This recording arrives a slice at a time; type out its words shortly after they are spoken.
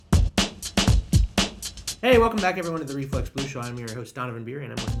Hey, welcome back everyone to the Reflex Blue Show. I'm your host Donovan Beery,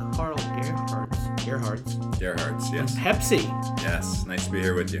 and I'm with Carl Gerhards Gerhards, from yes. Pepsi. Yes, nice to be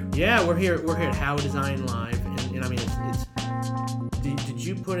here with you. Yeah, we're here at How Design Live, and I mean, it's did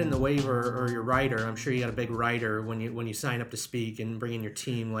you put in the waiver or your writer? I'm sure you got a big writer when you sign up to speak and bring in your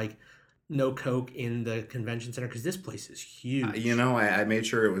team, like no Coke in the convention center, because this place is huge. I made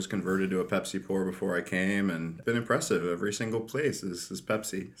sure it was converted to a Pepsi pour before I came, and it's been impressive. Every single place is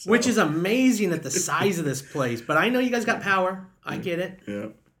Pepsi. So. Which is amazing at the size of this place. But I know you guys got power. I get it. Yeah.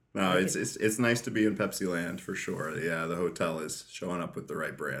 No, it's nice to be in Pepsi land for sure. Yeah, the hotel is showing up with the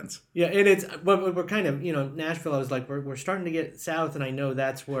right brands. Yeah, and it's but we're kind of Nashville. I was like we're starting to get south, and I know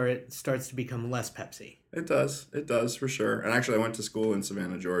that's where it starts to become less Pepsi. It does for sure. And actually, I went to school in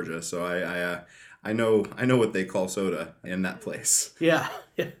Savannah, Georgia, so I know what they call soda in that place. Yeah.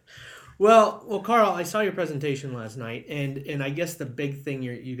 Well, Carl, I saw your presentation last night, and I guess the big thing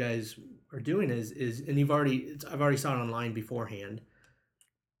you guys are doing is and I've already saw it online beforehand.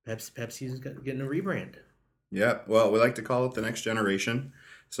 Pepsi's getting a rebrand. Yeah, well, we like to call it the next generation.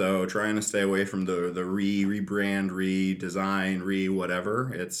 So trying to stay away from the rebrand, redesign,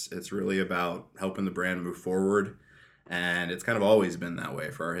 whatever. It's really about helping the brand move forward, and it's kind of always been that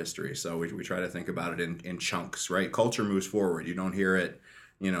way for our history. So we try to think about it in chunks, right? Culture moves forward. You don't hear it,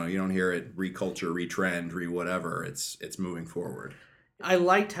 you don't hear it reculture, retrend, whatever. It's moving forward. I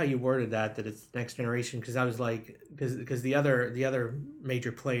liked how you worded that it's next generation, because I was like, because the other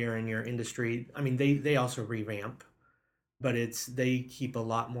major player in your industry, I mean, they also revamp, but they keep a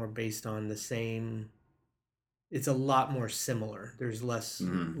lot more based on the same. It's a lot more similar. There's less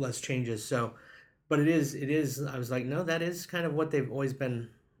changes. So, but it is. I was like, no, that is kind of what they've always been.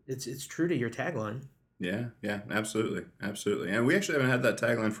 It's true to your tagline. Yeah, absolutely. And we actually haven't had that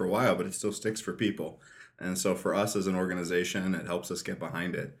tagline for a while, but it still sticks for people. And so for us as an organization, it helps us get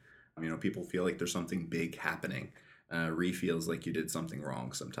behind it. People feel like there's something big happening. Feels like you did something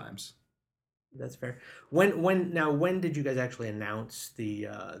wrong sometimes. That's fair. When did you guys actually announce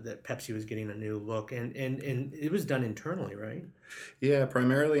that Pepsi was getting a new look, and it was done internally, right? Yeah,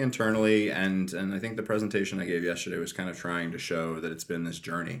 primarily internally, and I think the presentation I gave yesterday was kind of trying to show that it's been this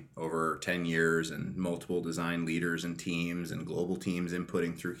journey over 10 years and multiple design leaders and teams and global teams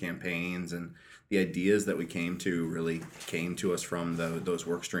inputting through campaigns, and the ideas that we came to really came to us from those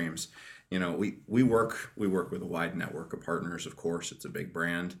work streams. We work with a wide network of partners. Of course, it's a big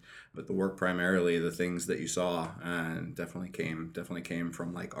brand, but the work primarily, the things that you saw, definitely came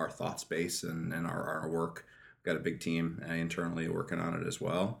from like our thought space and our work. We've got a big team internally working on it as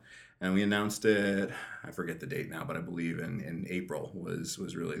well, and we announced it. I forget the date now, but I believe in April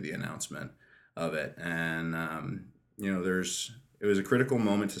was really the announcement of it. And it was a critical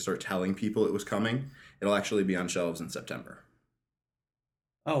moment to start telling people it was coming. It'll actually be on shelves in September.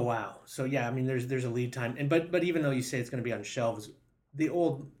 Oh wow! So yeah, I mean, there's a lead time, and but even though you say it's going to be on shelves,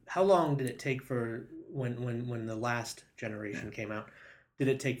 how long did it take for when the last generation came out? Did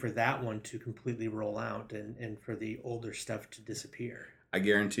it take for that one to completely roll out and for the older stuff to disappear? I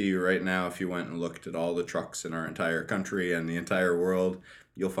guarantee you right now, if you went and looked at all the trucks in our entire country and the entire world,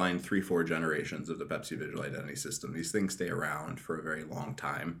 you'll find 3-4 generations of the Pepsi Visual Identity System. These things stay around for a very long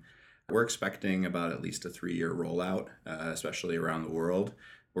time. We're expecting about at least a 3-year rollout, especially around the world.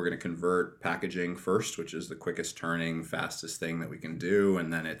 We're going to convert packaging first, which is the quickest turning, fastest thing that we can do.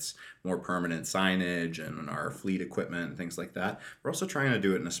 And then it's more permanent signage and our fleet equipment and things like that. We're also trying to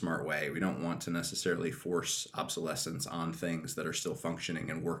do it in a smart way. We don't want to necessarily force obsolescence on things that are still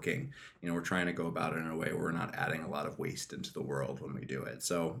functioning and working. We're trying to go about it in a way where we're not adding a lot of waste into the world when we do it.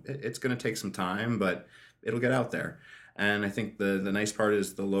 So it's going to take some time, but it'll get out there. And I think the nice part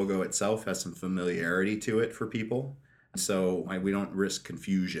is the logo itself has some familiarity to it for people. So we don't risk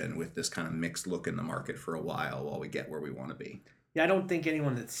confusion with this kind of mixed look in the market for a while we get where we want to be. Yeah, I don't think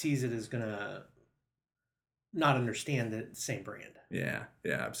anyone that sees it is going to not understand that it's the same brand. Yeah,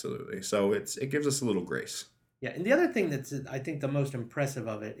 absolutely. So it gives us a little grace. Yeah, and the other thing that's I think the most impressive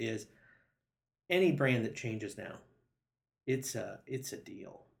of it is any brand that changes now, it's a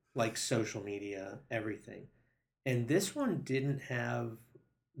deal. Like social media, everything. And this one didn't have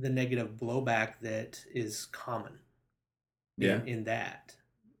the negative blowback that is common in that.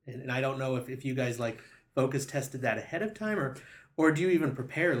 And I don't know if you guys like focus tested that ahead of time, or do you even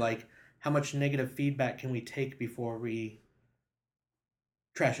prepare, like how much negative feedback can we take before we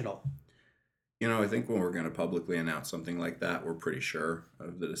trash it all? I think when we're going to publicly announce something like that, we're pretty sure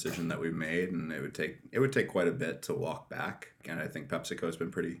of the decision that we've made, and it would take quite a bit to walk back. And I think PepsiCo's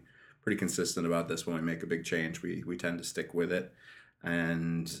been pretty consistent about this. When we make a big change, we tend to stick with it.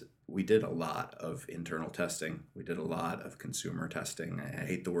 And we did a lot of internal testing. We did a lot of consumer testing. I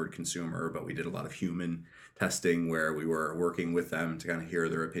hate the word consumer, but we did a lot of human testing where we were working with them to kind of hear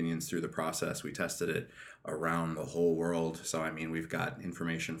their opinions through the process. We tested it around the whole world. So, I mean, we've got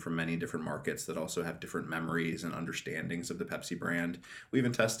information from many different markets that also have different memories and understandings of the Pepsi brand. We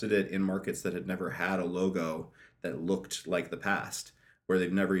even tested it in markets that had never had a logo that looked like the past, where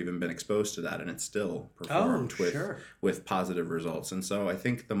they've never even been exposed to that, and it still Oh, performed sure. with positive results. And so I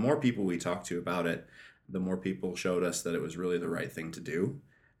think the more people we talked to about it, the more people showed us that it was really the right thing to do.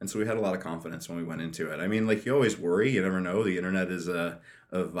 And so we had a lot of confidence when we went into it. I mean, like, you always worry, you never know. The internet is a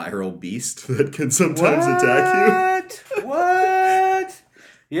viral beast that can sometimes attack you. What? What?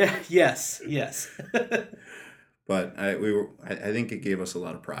 Yeah, yes, yes. But I think it gave us a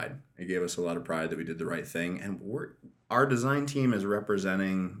lot of pride. It gave us a lot of pride that we did the right thing. And our design team is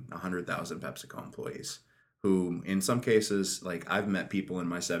representing 100,000 PepsiCo employees who, in some cases, like, I've met people in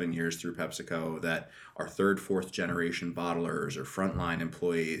my 7 years through PepsiCo that are third, fourth generation bottlers or frontline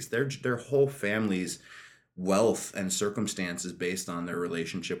employees. Their whole family's wealth and circumstances based on their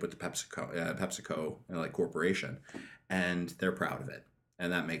relationship with the PepsiCo like corporation, and they're proud of it.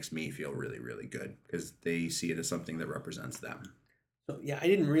 And that makes me feel really, really good because they see it as something that represents them. So yeah, I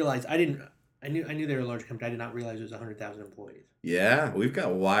didn't realize. I knew they were a large company. I did not realize it was 100,000 employees. Yeah, we've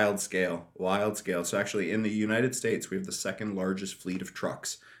got wild scale, wild scale. So actually, in the United States, we have the second largest fleet of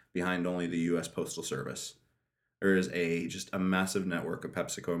trucks behind only the U.S. Postal Service. There is just a massive network of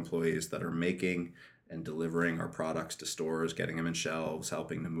PepsiCo employees that are making and delivering our products to stores, getting them in shelves,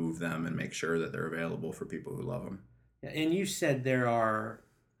 helping to move them, and make sure that they're available for people who love them. Yeah, and you said there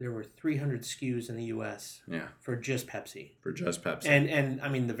were 300 SKUs in the U.S. Yeah, for just Pepsi, for just Pepsi. and I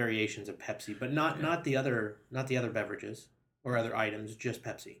mean the variations of Pepsi, but not Yeah. not the other beverages or other items, just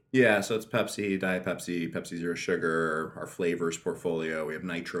Pepsi. Yeah, so it's Pepsi, Diet Pepsi, Pepsi Zero Sugar, our flavors portfolio. We have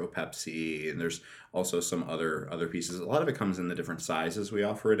Nitro Pepsi, and there's also some other pieces. A lot of it comes in the different sizes we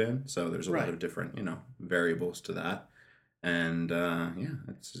offer it in. So there's a lot Right. of different, variables to that. And yeah,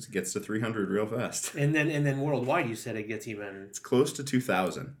 it gets to 300 real fast. And then worldwide, you said it gets even. It's close to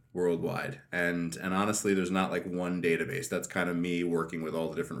 2,000 worldwide, and honestly, there's not like one database. That's kind of me working with all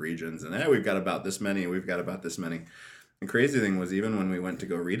the different regions, and we've got about this many, we've got about this many. The crazy thing was, even when we went to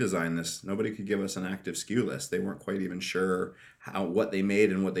go redesign this, nobody could give us an active SKU list. They weren't quite even sure what they made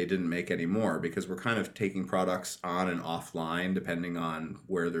and what they didn't make anymore, because we're kind of taking products on and offline depending on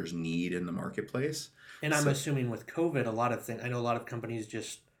where there's need in the marketplace. And I'm So assuming with COVID, a lot of things. I know a lot of companies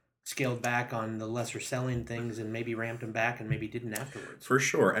just scaled back on the lesser selling things and maybe ramped them back and maybe didn't afterwards. for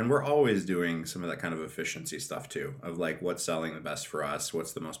sure, and we're always doing some of that kind of efficiency stuff too, of like what's selling the best for us,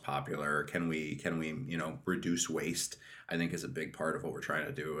 what's the most popular, can we reduce waste. I think is a big part of what we're trying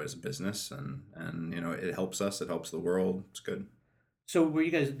to do as a business, and it helps us, it helps the world. It's good. So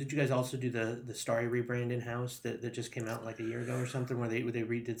did you guys also do the Starry rebrand in house that just came out like a year ago or something where they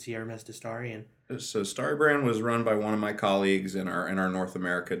redid Sierra Mist to Starry and So Star Brand was run by one of my colleagues in our North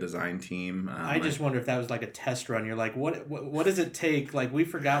America design team. I just wonder if that was like a test run. You're like, what does it take? Like, we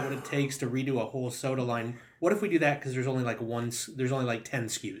forgot what it takes to redo a whole soda line. What if we do that because there's only there's only like 10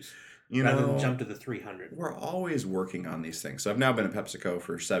 SKUs you rather than know jump to the 300? we're always working on these things. So I've now been at PepsiCo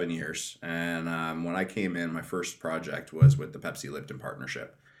for 7 years, and when I came in, my first project was with the Pepsi Lipton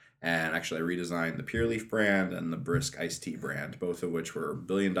partnership. And actually, I redesigned the Pure Leaf brand and the Brisk Iced Tea brand, both of which were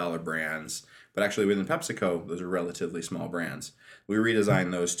billion-dollar brands. But actually, within PepsiCo, those are relatively small brands. We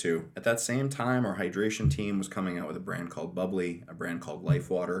redesigned those two. At that same time, our hydration team was coming out with a brand called Bubbly, a brand called Life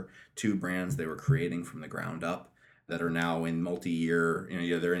Water, two brands they were creating from the ground up that are now in multi-year,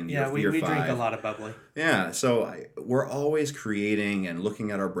 they're in Yeah, we year drink a five. lot of bubbly. Yeah, so we're always creating and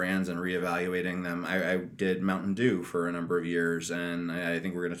looking at our brands and reevaluating them. I did Mountain Dew for a number of years, and I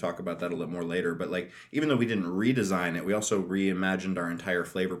think we're going to talk about that a little more later. But like, even though we didn't redesign it, we also reimagined our entire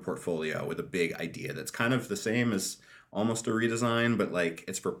flavor portfolio with a big idea that's kind of the same as almost a redesign, but like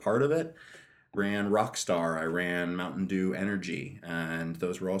it's for part of it. Ran Rockstar, I ran Mountain Dew Energy, and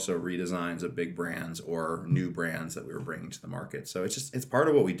those were also redesigns of big brands or new brands that we were bringing to the market. So it's part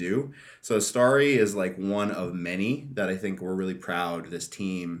of what we do. So Starry is like one of many that I think we're really proud this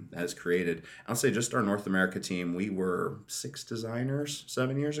team has created. I'll say just our North America team, we were 6 designers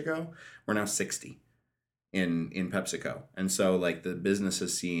 7 years ago. We're now 60 in PepsiCo. And so like the business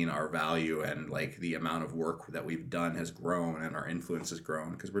has seen our value, and like the amount of work that we've done has grown, and our influence has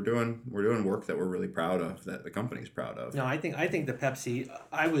grown because we're doing work that we're really proud of, that the company's proud of. No, I think the Pepsi.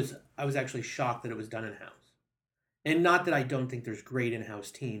 I was actually shocked that it was done in house, and not that I don't think there's great in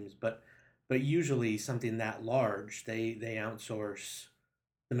house teams, but usually something that large, they outsource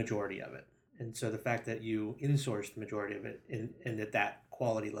the majority of it, and so the fact that you insource the majority of it and at that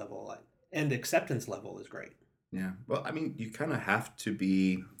quality level and acceptance level is great. Yeah. Well, I mean, you kind of have to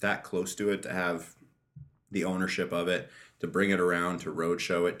be that close to it to have the ownership of it, to bring it around, to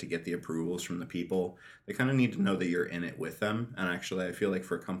roadshow it, to get the approvals from the people. They kind of need to know that you're in it with them. And actually, I feel like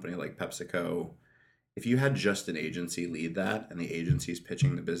for a company like PepsiCo, if you had just an agency lead that and the agency's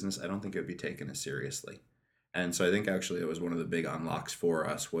pitching the business, I don't think it would be taken as seriously. And so I think actually it was one of the big unlocks for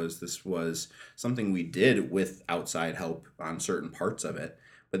us was this was something we did with outside help on certain parts of it,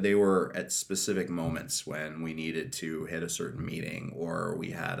 but they were at specific moments when we needed to hit a certain meeting or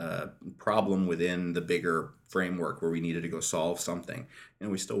we had a problem within the bigger framework where we needed to go solve something.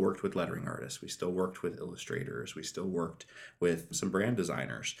 We still worked with lettering artists, we still worked with illustrators, we still worked with some brand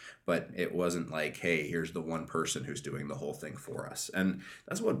designers, but it wasn't like, hey, here's the one person who's doing the whole thing for us. And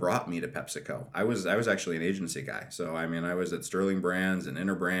that's what brought me to PepsiCo. I was actually an agency guy. So I mean, I was at Sterling Brands and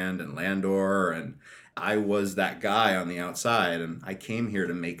Interbrand and Landor, and I was that guy on the outside, and I came here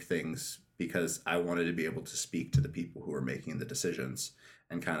to make things because I wanted to be able to speak to the people who are making the decisions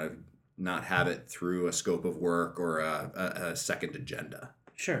and kind of not have it through a scope of work or a second agenda.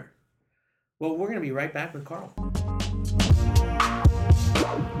 Sure. Well, we're going to be right back with Carl.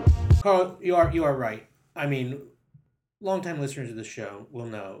 Carl, you are right. I mean, longtime listeners of the show will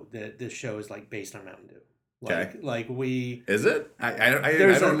know that this show is like based on Mountain Dew. Okay. Like we Is it?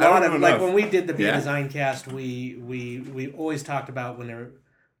 there's a lot of like when we did the Be Yeah. Design Cast, we always talked about when there were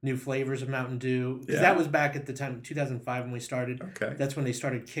new flavors of Mountain Dew because Yeah. that was back at the time 2005 when we started. Okay. That's when they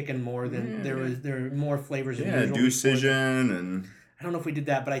started kicking more than there were more flavors. Than Yeah, usual Decision and I don't know if we did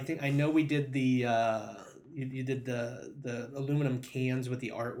that, but I know we did the you did the aluminum cans with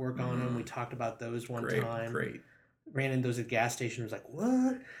the artwork on them. We talked about those one time. Great. Ran into those at gas stations, like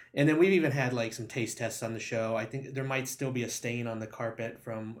what? And then we've even had like some taste tests on the show. I think there might still be a stain on the carpet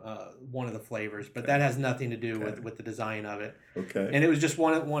from one of the flavors, but that has nothing to do with the design of it. Okay. And it was just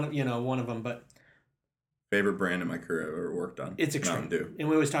one of them. But favorite brand in my career I've ever worked on. It's extreme. Mountain Dew. And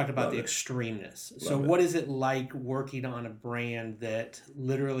we always talked about Love the it. extremeness. Love So it. what is it like working on a brand that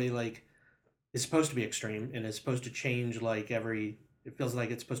literally like is supposed to be extreme and is supposed to change like it feels like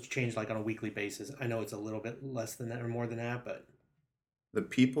it's supposed to change like on a weekly basis. I know it's a little bit less than that or more than that, but The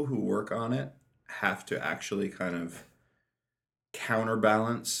people who work on it have to actually kind of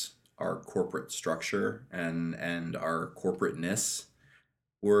counterbalance our corporate structure and our corporateness.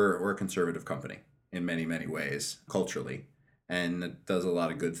 We're a conservative company in many ways culturally, and it does a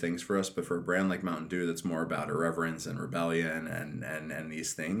lot of good things for us. But for a brand like Mountain Dew, that's more about irreverence and rebellion and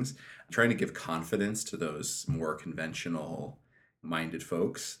these things, trying to give confidence to those more conventional minded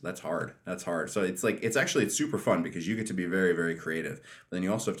folks, that's hard. So it's super fun because you get to be very creative, but then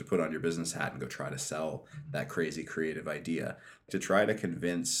you also have to put on your business hat and go try to sell that crazy creative idea to try to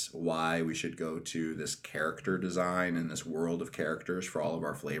convince why we should go to this character design and this world of characters for all of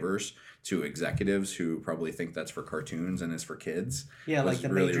our flavors to executives who probably think that's for cartoons and is for kids. yeah, like the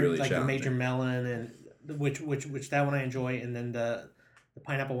major like the major challenging. melon and which that one I enjoy, and then the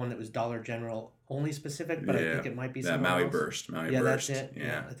pineapple one that was Dollar General only specific, but I think it might be that somewhere Maui else. Burst. Yeah, Burst. that's it.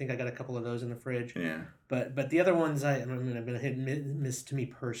 Yeah. I think I got a couple of those in the fridge. Yeah. But the other ones I mean I've been a hit and miss to me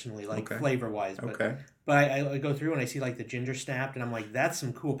personally, like Okay. flavor wise. But Okay. but I go through and I see like the ginger snapped and I'm like, that's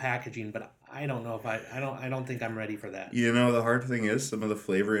some cool packaging, but I don't know if I don't think I'm ready for that. You know, the hard thing is some of the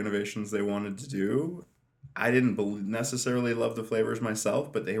flavor innovations they wanted to do, I didn't necessarily love the flavors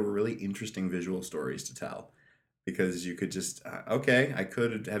myself, but they were really interesting visual stories to tell. Because you could just, okay, I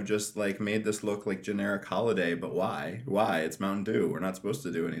could have just like made this look like generic holiday, but why? Why? It's Mountain Dew. We're not supposed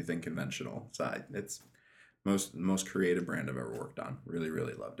to do anything conventional. So it's most creative brand I've ever worked on.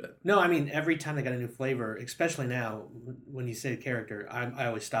 Really loved it. No, I mean every time they got a new flavor, especially now when you say character, I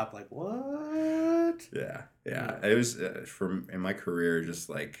always stop like what? Yeah. It was in my career, just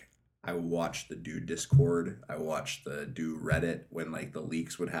like I watched the Dew Discord. I watched the Dew Reddit when like the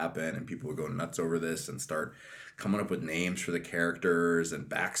leaks would happen and people would go nuts over this and start coming up with names for the characters and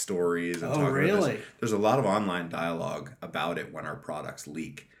backstories and talk really? about this. There's a lot of online dialogue about it when our products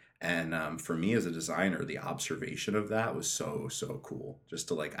leak. And for me as a designer, the observation of that was so cool. Just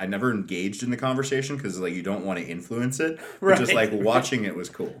to like, I never engaged in the conversation because like you don't want to influence it, but just like watching it was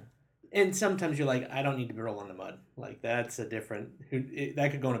cool. And sometimes you're like, I don't need to be rolling in the mud. Like that's a different. That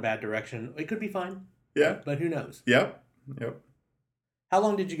could go in a bad direction. It could be fine. Yeah. But who knows? Yep. How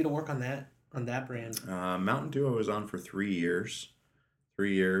long did you get to work on that brand? Mountain Dew I was on for 3 years.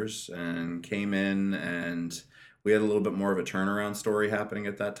 3 years and came in and We had a little bit more of a turnaround story happening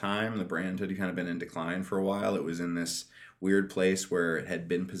at that time. The brand had kind of been in decline for a while. It was in this weird place where it had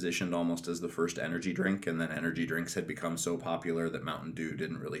been positioned almost as the first energy drink, and then energy drinks had become so popular that Mountain Dew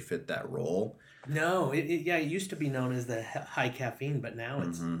didn't really fit that role. No, yeah, it used to be known as the high caffeine, but now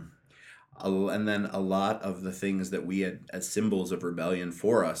it's hmm And then a lot of the things that we had as symbols of rebellion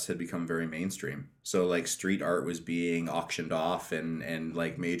for us had become very mainstream. So like street art was being auctioned off, and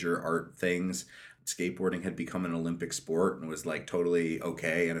like major art things. Skateboarding had become an Olympic sport and was like totally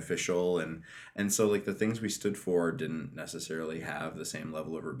okay and official, and so like the things we stood for didn't necessarily have the same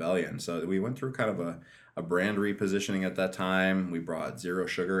level of rebellion. So we went through kind of a brand repositioning at that time. We brought zero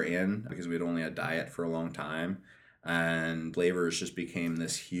sugar in because we'd only had diet for a long time, and flavors just became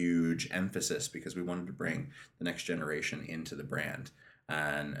this huge emphasis because we wanted to bring the next generation into the brand.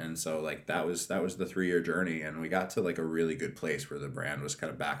 And so like that was the 3 year journey, and we got to like a really good place where the brand was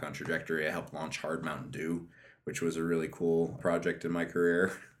kind of back on trajectory. I helped launch Hard Mountain Dew, which was a really cool project in my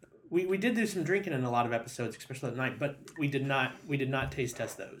career. we did do some drinking in a lot of episodes, especially at night, but we did not taste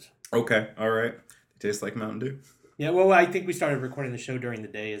test those. Okay, all right. They taste like Mountain Dew. Yeah, well, I think we started recording the show during the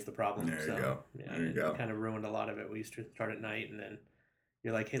day is the problem. There you So go. yeah, There you it go. kind of ruined a lot of it. We used to start at night, and then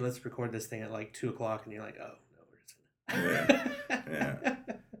you're like, "Hey, let's record this thing at like 2 o'clock," and you're like, "Oh no, we're Yeah, just yeah. gonna."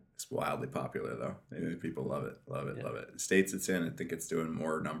 It's wildly popular though. People love it, love it, Yeah. love it. States it's in, I think it's doing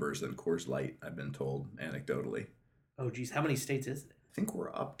more numbers than Coors Light. I've been told anecdotally. Oh, geez, how many states is it? I think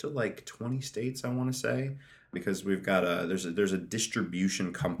we're up to like 20 states, I want to say, because we've got there's a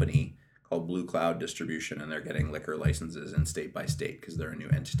distribution company called Blue Cloud Distribution, and they're getting liquor licenses in state by state because they're a new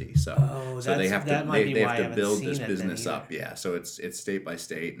entity. So Oh, so they have to that might be they why have I to haven't build seen this it then business either. up. Yeah, so it's state by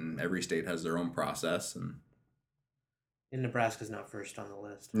state, and every state has their own process. And And Nebraska's not first on the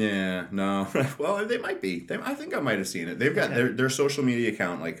list. yeah, no, well they might be. I think I might have seen it. They've got Okay. their social media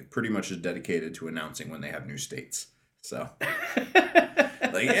account like pretty much is dedicated to announcing when they have new states. So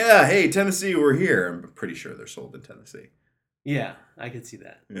like, yeah, hey, Tennessee, we're here. I'm pretty sure they're sold in Tennessee. Yeah, I could see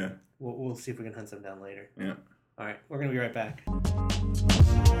that. Yeah, We'll see if we can hunt some down later. yeah. All right, we're gonna be right back.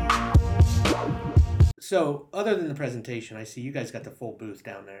 So, other than the presentation, I see you guys got the full booth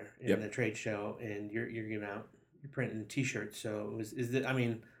down there in Yep. the trade show, and you're giving out you're printing T-shirts. So, is the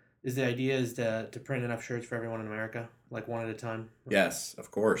idea is to print enough shirts for everyone in America, like one at a time? Yes,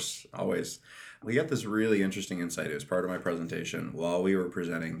 of course, always. We got this really interesting insight. It was part of my presentation. While we were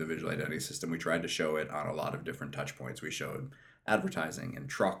presenting the visual identity system, we tried to show it on a lot of different touch points. We showed advertising and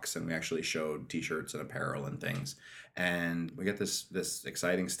trucks, and we actually showed T-shirts and apparel and things. And we got this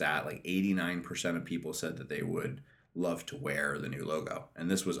exciting stat: like 89% of people said that they would love to wear the new logo, and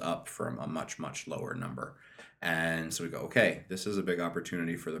this was up from a much lower number. And so we go, okay, this is a big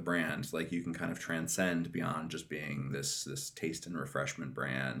opportunity for the brand. Like you can kind of transcend beyond just being this taste and refreshment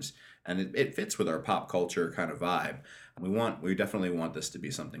brand, and it fits with our pop culture kind of vibe. We definitely want this to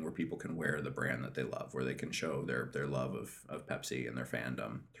be something where people can wear the brand that they love, where they can show their love of Pepsi and their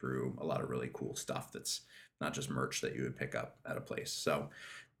fandom through a lot of really cool stuff that's not just merch that you would pick up at a place. So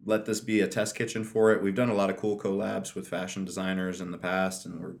let this be a test kitchen for it. We've done a lot of cool collabs with fashion designers in the past,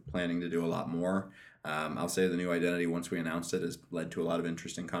 and we're planning to do a lot more. I'll say the new identity, once we announced it, has led to a lot of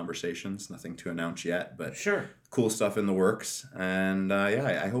interesting conversations. Nothing to announce yet, but Sure. cool stuff in the works. And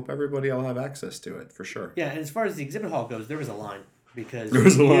yeah, I hope everybody will have access to it for sure. Yeah, and as far as the exhibit hall goes, there was a line because There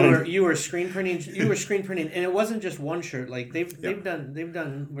was a line. you were screen printing, and it wasn't just one shirt. Like they've done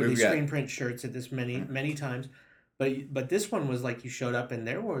really We've got- screen print shirts at this many times, but this one was like you showed up and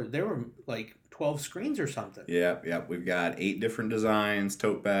there were like 12 screens or something. Yeah. We've got 8 different designs,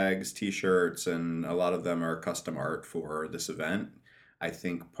 tote bags, T-shirts, and a lot of them are custom art for this event. I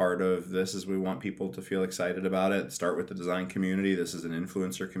think part of this is we want people to feel excited about it. Start with the design community. This is an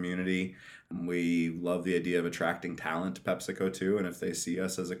influencer community. We love the idea of attracting talent to PepsiCo too. And if they see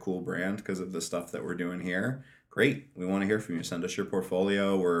us as a cool brand because of the stuff that we're doing here, great. We want to hear from you. Send us your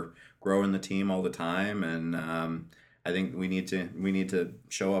portfolio. We're growing the team all the time, and I think we need to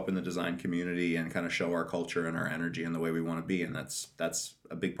show up in the design community and kind of show our culture and our energy and the way we want to be, and that's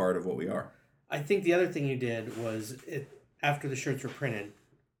a big part of what we are. I think the other thing you did was after the shirts were printed.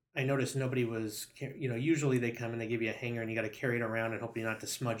 I noticed nobody was, usually they come and they give you a hanger and you got to carry it around and hopefully not to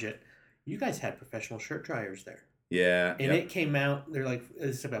smudge it. You guys had professional shirt dryers there. Yeah, And it came out, they're like,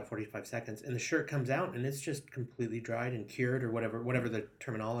 it's about 45 seconds. And the shirt comes out and it's just completely dried and cured or whatever the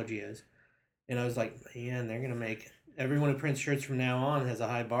terminology is. And I was like, man, they're going to make everyone who prints shirts from now on has a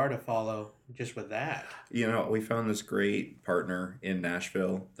high bar to follow just with that. We found this great partner in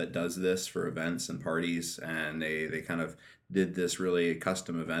Nashville that does this for events and parties, and they kind of did this really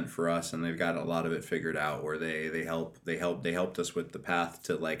custom event for us, and they've got a lot of it figured out where they helped us with the path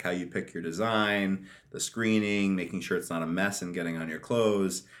to like how you pick your design, the screening, making sure it's not a mess and getting on your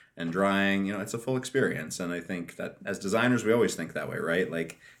clothes and drying. It's a full experience, and I think that as designers we always think that way, right?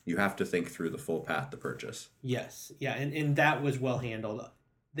 Like you have to think through the full path to purchase. Yes, yeah, and that was well handled.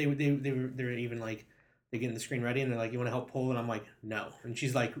 They're even like they getting the screen ready and they're like, "You want to help pull?" And I'm like, "No." And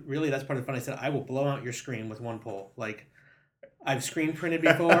she's like, "Really? That's part of the fun." I said, "I will blow out your screen with one pull." Like I've screen printed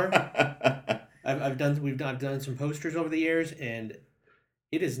before. I've done some posters over the years, and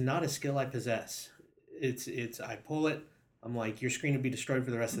it is not a skill I possess. It's I pull it. I'm like, your screen would be destroyed for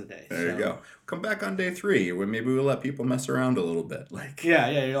the rest of the day. There you So go. Come back on day 3 when maybe we'll let people mess around a little bit. Like, yeah,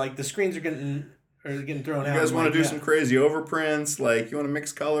 yeah. You're like the screens are getting thrown you out. guys I'm want like, to do yeah, some crazy overprints? Like, you want to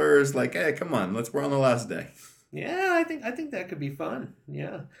mix colors? Like, hey, come on, we're on the last day. yeah. I think that could be fun.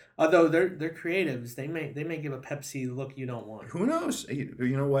 Yeah. Although they're creatives, they may give a Pepsi look you don't want. Who knows?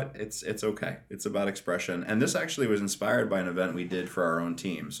 You know what? It's okay. It's about expression. And this actually was inspired by an event we did for our own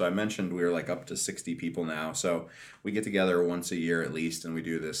team. So I mentioned we were like up to 60 people now. So we get together once a year at least, and we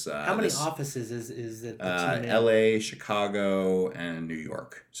do this. How many offices is it the team in? L.A., Chicago, and New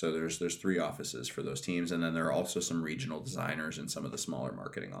York. So there's 3 offices for those teams, and then there are also some regional designers in some of the smaller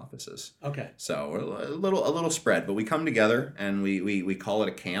marketing offices. Okay. So we're a little spread, but we come together and we call it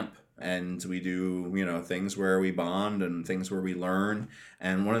a camp, and we do things where we bond and things where we learn.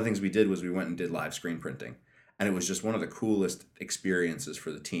 And one of the things we did was we went and did live screen printing. And it was just one of the coolest experiences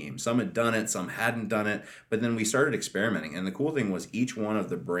for the team. Some had done it, some hadn't done it, but then we started experimenting. And the cool thing was each one of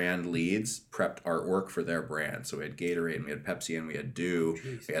the brand leads prepped artwork for their brand. So we had Gatorade, and we had Pepsi, and we had Dew.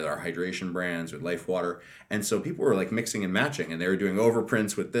 Jeez. We had our hydration brands, we had Life Water. And so people were like mixing and matching, and they were doing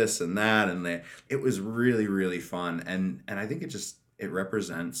overprints with this and that. And it was really, really fun. And I think it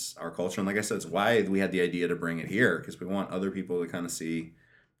represents our culture. And like I said, it's why we had the idea to bring it here, because we want other people to kind of see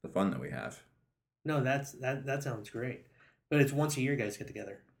the fun that we have. No, that sounds great. But it's once a year, guys get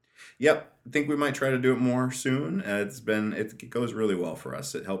together. Yep, I think we might try to do it more soon. It goes really well for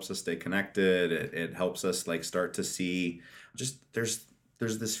us. It helps us stay connected. It helps us like start to see just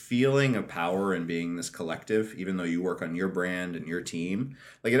there's this feeling of power in being this collective, even though you work on your brand and your team.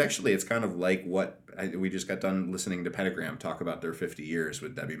 Like it's kind of like we just got done listening to Pentagram talk about their 50 years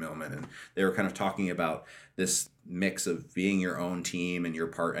with Debbie Millman, and they were kind of talking about this mix of being your own team and your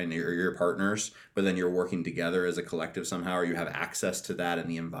partners, but then you're working together as a collective somehow, or you have access to that and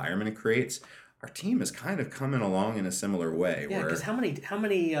the environment it creates. Our team is kind of coming along in a similar way. Yeah, where because how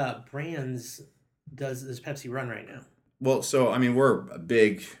many brands does Pepsi run right now? Well, so I mean, we're a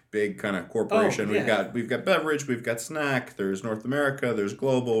big kind of corporation. Oh, We've yeah. got beverage, we've got snack. There's North America, there's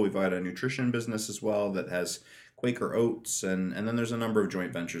global. We've got a nutrition business as well that has Quaker Oats, and then there's a number of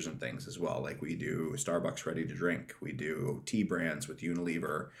joint ventures and things as well. Like we do Starbucks ready to drink. We do tea brands with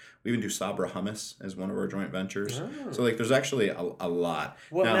Unilever. We even do Sabra hummus as one of our joint ventures. So Oh. like, there's actually a lot.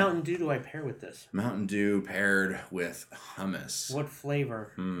 What Now, Mountain Dew do I pair with this? Mountain Dew paired with hummus. What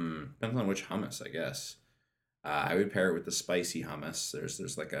flavor? Depends on which hummus, I guess. I would pair it with the spicy hummus.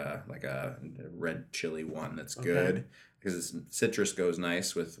 There's like a red chili one that's Okay. good because citrus goes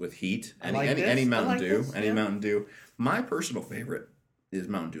nice with heat. I like this. Any I Mountain like Dew, this, any yeah. Mountain Dew. My personal favorite is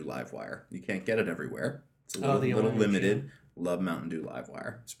Mountain Dew Live Wire. You can't get it everywhere. It's a Oh, the little orange, limited. yeah. Love Mountain Dew Live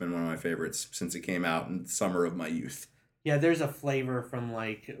Wire. It's been one of my favorites since it came out in the summer of my youth. Yeah, there's a flavor from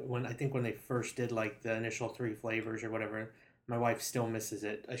like when they first did like the initial 3 flavors or whatever. My wife still misses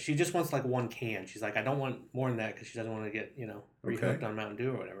it. She just wants like one can. She's like, I don't want more than that because she doesn't want to get rehooked Okay. on Mountain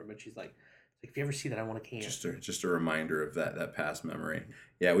Dew or whatever. But she's like, if you ever see that, I want a can. Just a reminder of that past memory.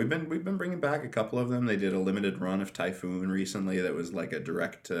 Yeah, we've been bringing back a couple of them. They did a limited run of Typhoon recently that was like a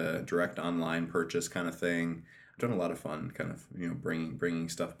direct online purchase kind of thing. I've done a lot of fun, kind of bringing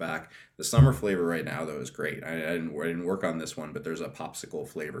stuff back. The summer flavor right now though is great. I didn't work on this one, but there's a popsicle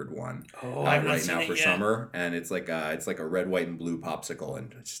flavored one Oh, out I've not right seen now it for yet. summer, and it's like a red, white, and blue popsicle,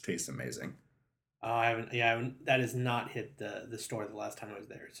 and it just tastes amazing. Oh, I haven't. Yeah, I haven't, that has not hit the store the last time I was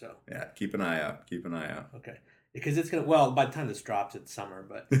there. So Yeah, keep an eye out. Keep an eye out. okay, because it's gonna. Well, by the time this drops, it's summer.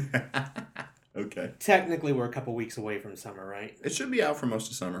 But Okay. technically, we're a couple weeks away from summer, right? It should be out for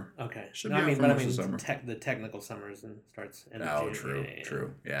most of summer. Okay. Should No, be I out mean, for but I most mean, of summer. the technical summers and starts end of Oh, June. true, Yeah.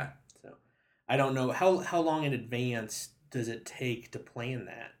 true. Yeah. So, I don't know how long in advance does it take to plan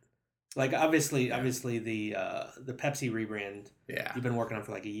that? Like Yeah. obviously the Pepsi rebrand Yeah. you've been working on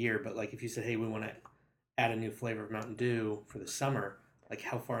for like a year, but like if you said, hey, we want to add a new flavor of Mountain Dew for the summer, like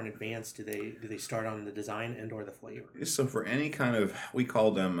how far in advance do they start on the design and or the flavor? So for any kind of, we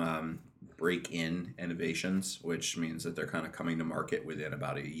call them break-in innovations, which means that they're kind of coming to market within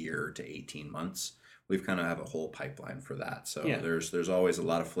about a year to 18 months. we've kind of have a whole pipeline for that. So Yeah. there's always a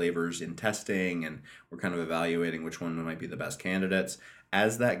lot of flavors in testing, and we're kind of evaluating which one might be the best candidates.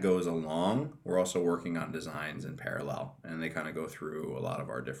 As that goes along, we're also working on designs in parallel, and they kind of go through a lot of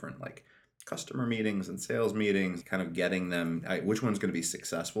our different like customer meetings and sales meetings, kind of getting them which one's going to be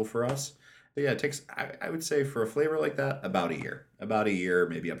successful for us. But yeah, it takes, I would say, for a flavor like that, about a year,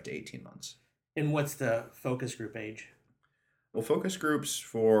 maybe up to 18 months. And what's the focus group age? Well, focus groups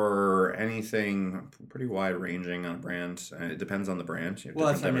for anything pretty wide ranging on brands. It depends on the brand. You have Well,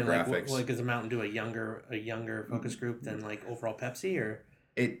 that's different I mean, demographics. like is a Mountain Dew a younger focus group than like overall Pepsi, or?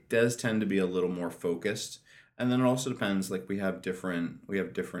 It does tend to be a little more focused, and then it also depends. Like we have different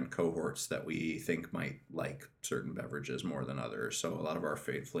cohorts that we think might like certain beverages more than others. So a lot of our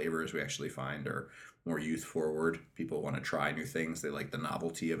flavors we actually find are more youth forward. People want to try new things. They like the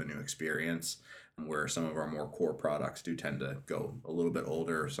novelty of a new experience. Where some of our more core products do tend to go a little bit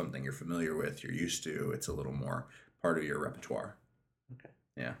older, something you're familiar with, you're used to. It's a little more part of your repertoire. Okay.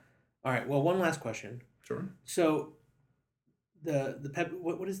 Yeah. All right. Well, one last question. Sure. So,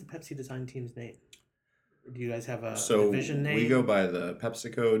 what is the Pepsi design team's name? Do you guys have a division name? We go by the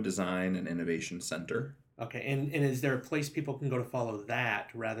PepsiCo Design and Innovation Center. Okay. And is there a place people can go to follow that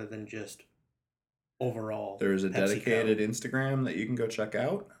rather than just overall? There's a PepsiCo? dedicated Instagram that you can go check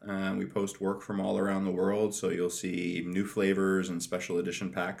out. We post work from all around the world, so you'll see new flavors and special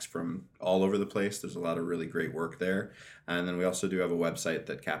edition packs from all over the place. There's a lot of really great work there. And then we also do have a website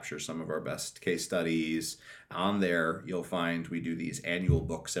that captures some of our best case studies. On there, you'll find we do these annual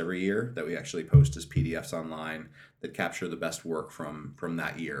books every year that we actually post as PDFs online that capture the best work from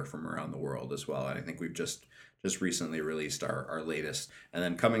that year from around the world as well. And I think we've just recently released our latest. And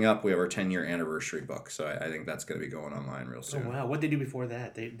then coming up, we have our 10-year anniversary book. So I think that's going to be going online real soon. Oh, wow. What did they do before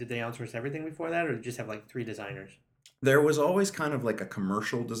that? Did they outsource everything before that, or just have like 3 designers? There was always kind of like a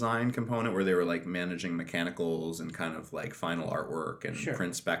commercial design component where they were like managing mechanicals and kind of like final artwork and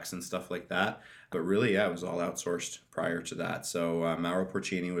print specs and stuff like that. But really, yeah, it was all outsourced prior to that. So Mauro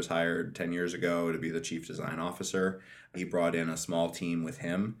Porcini was hired 10 years ago to be the chief design officer. He brought in a small team with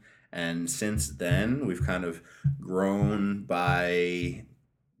him. And since then, we've kind of grown by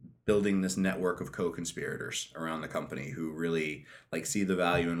building this network of co-conspirators around the company who really like see the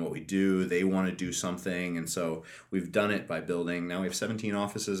value in what we do. They want to do something. And so we've done it by building. Now we have 17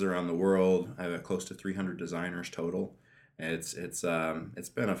 offices around the world. I have close to 300 designers total. And it's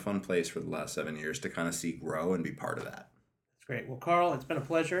been a fun place for the last 7 years to kind of see grow and be part of that. That's great. Well, Carl, it's been a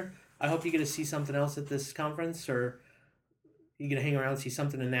pleasure. I hope you get to see something else at this conference, or you get to hang around and see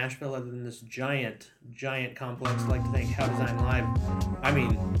something in Nashville other than this giant complex. I'd like to thank How Design Live. I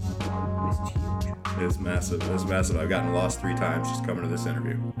mean, it's huge. It's massive. It's massive. I've gotten lost 3 times just coming to this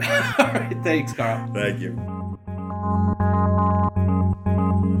interview. All right. Thanks, Carl. Thank you.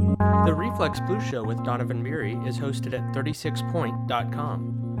 The Reflex Blue Show with Donovan Beery is hosted at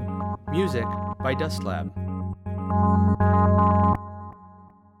 36point.com. Music by Dust Lab.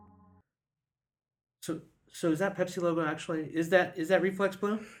 So is that Pepsi logo actually? Is that Reflex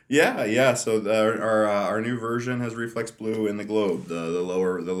Blue? Yeah. So our new version has Reflex Blue in the globe, the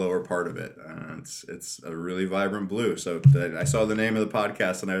lower part of it. It's a really vibrant blue. So I saw the name of the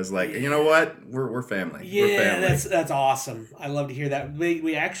podcast and I was like, you know what? We're family. Yeah, we're family. That's awesome. I love to hear that.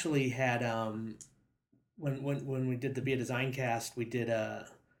 We actually had when we did the Be a Design cast, we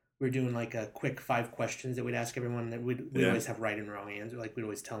were doing like a quick 5 questions that we'd ask everyone that we'd always have right and wrong answers. Like we'd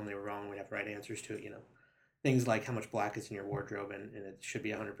always tell them they were wrong. We'd have right answers to it. Things like how much black is in your wardrobe and it should be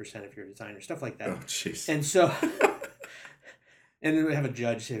 100% if you're a designer, stuff like that. Oh, jeez. And so, and then we have a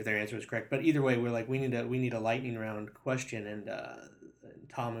judge say if their answer is correct. But either way, we're like, we need a lightning round question. And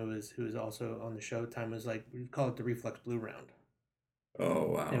Tom, who was also on the show, was like, we call it the Reflex Blue round.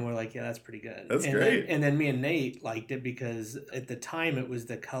 Oh, wow. And we're like, yeah, that's pretty good. That's great. And then me and Nate liked it because at the time it was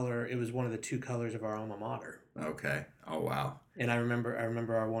one of the 2 colors of our alma mater. Okay. Oh, wow. And I remember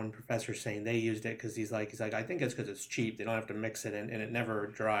our one professor saying they used it because he's like, I think it's because it's cheap. They don't have to mix it and it never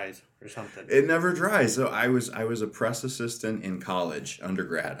dries or something. It never dries. So I was a press assistant in college,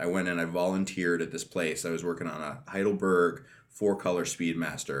 undergrad. I went and I volunteered at this place. I was working on a Heidelberg 4-color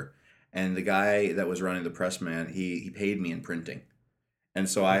Speedmaster. And the guy that was running the press man, he paid me in printing. And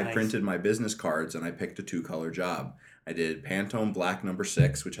so I printed my business cards and I picked a 2-color job. I did Pantone Black No.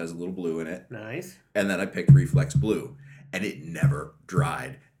 6, which has a little blue in it. Nice. And then I picked Reflex Blue. And it never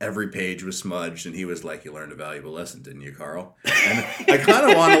dried. Every page was smudged, and he was like, "You learned a valuable lesson, didn't you, Carl?" And I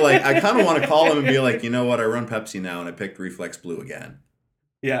kind of want to call him and be like, "You know what? I run Pepsi now, and I picked Reflex Blue again."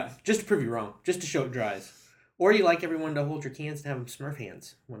 Yeah, just to prove you wrong, just to show it dries. Or you like everyone to hold your cans and have them Smurf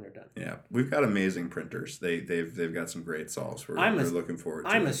hands when they're done. Yeah, we've got amazing printers. They've got some great solves. I'm We're a, looking forward to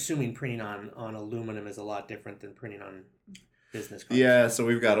I'm it. assuming printing on aluminum is a lot different than printing on business cards. Yeah, so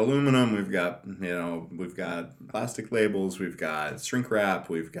we've got aluminum, we've got plastic labels, we've got shrink wrap,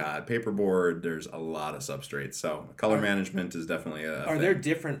 we've got paperboard. There's a lot of substrates. So color Are management is definitely a are there thing.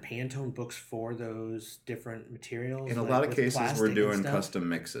 different Pantone books for those different In materials, a lot like of with cases, we're plastic and doing stuff? custom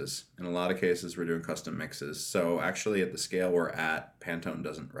mixes. In a lot of cases, we're doing custom mixes. So actually, at the scale we're at, Pantone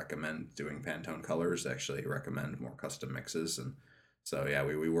doesn't recommend doing Pantone colors. They actually recommend more custom mixes. And so yeah,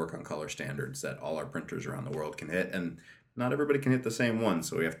 we work on color standards that all our printers around the world can hit, and not everybody can hit the same one.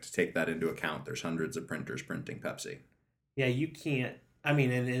 So we have to take that into account. There's hundreds of printers printing Pepsi. Yeah, you can't. I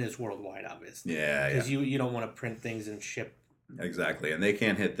mean, and it's worldwide, obviously, Yeah, yeah. because you don't want to print things and ship. Exactly, and they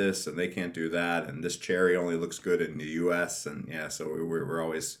can't hit this, and they can't do that, and this cherry only looks good in the U.S. And yeah, so we're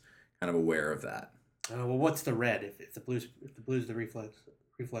always kind of aware of that. Well, what's the red? If the blue's the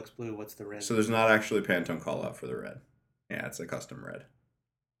reflex blue, what's the red? So there's not actually Pantone call out for the red. Yeah, it's a custom red.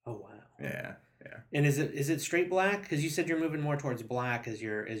 Oh wow. Yeah, yeah. And is it straight black? Because you said you're moving more towards black as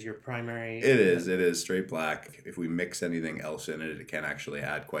your primary. It is. It is straight black. If we mix anything else in it, it can actually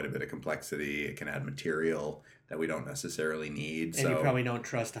add quite a bit of complexity. It can add material that we don't necessarily need. And you So probably don't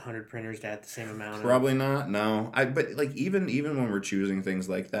trust 100 printers to add the same amount of. probably not. No. But like even when we're choosing things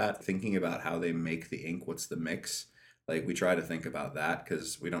like that, thinking about how they make the ink, what's the mix? Like we try to think about that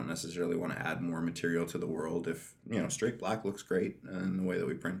because we don't necessarily want to add more material to the world. If straight black looks great and the way that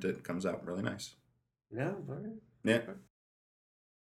we print it comes out really nice. No, all right. Yeah.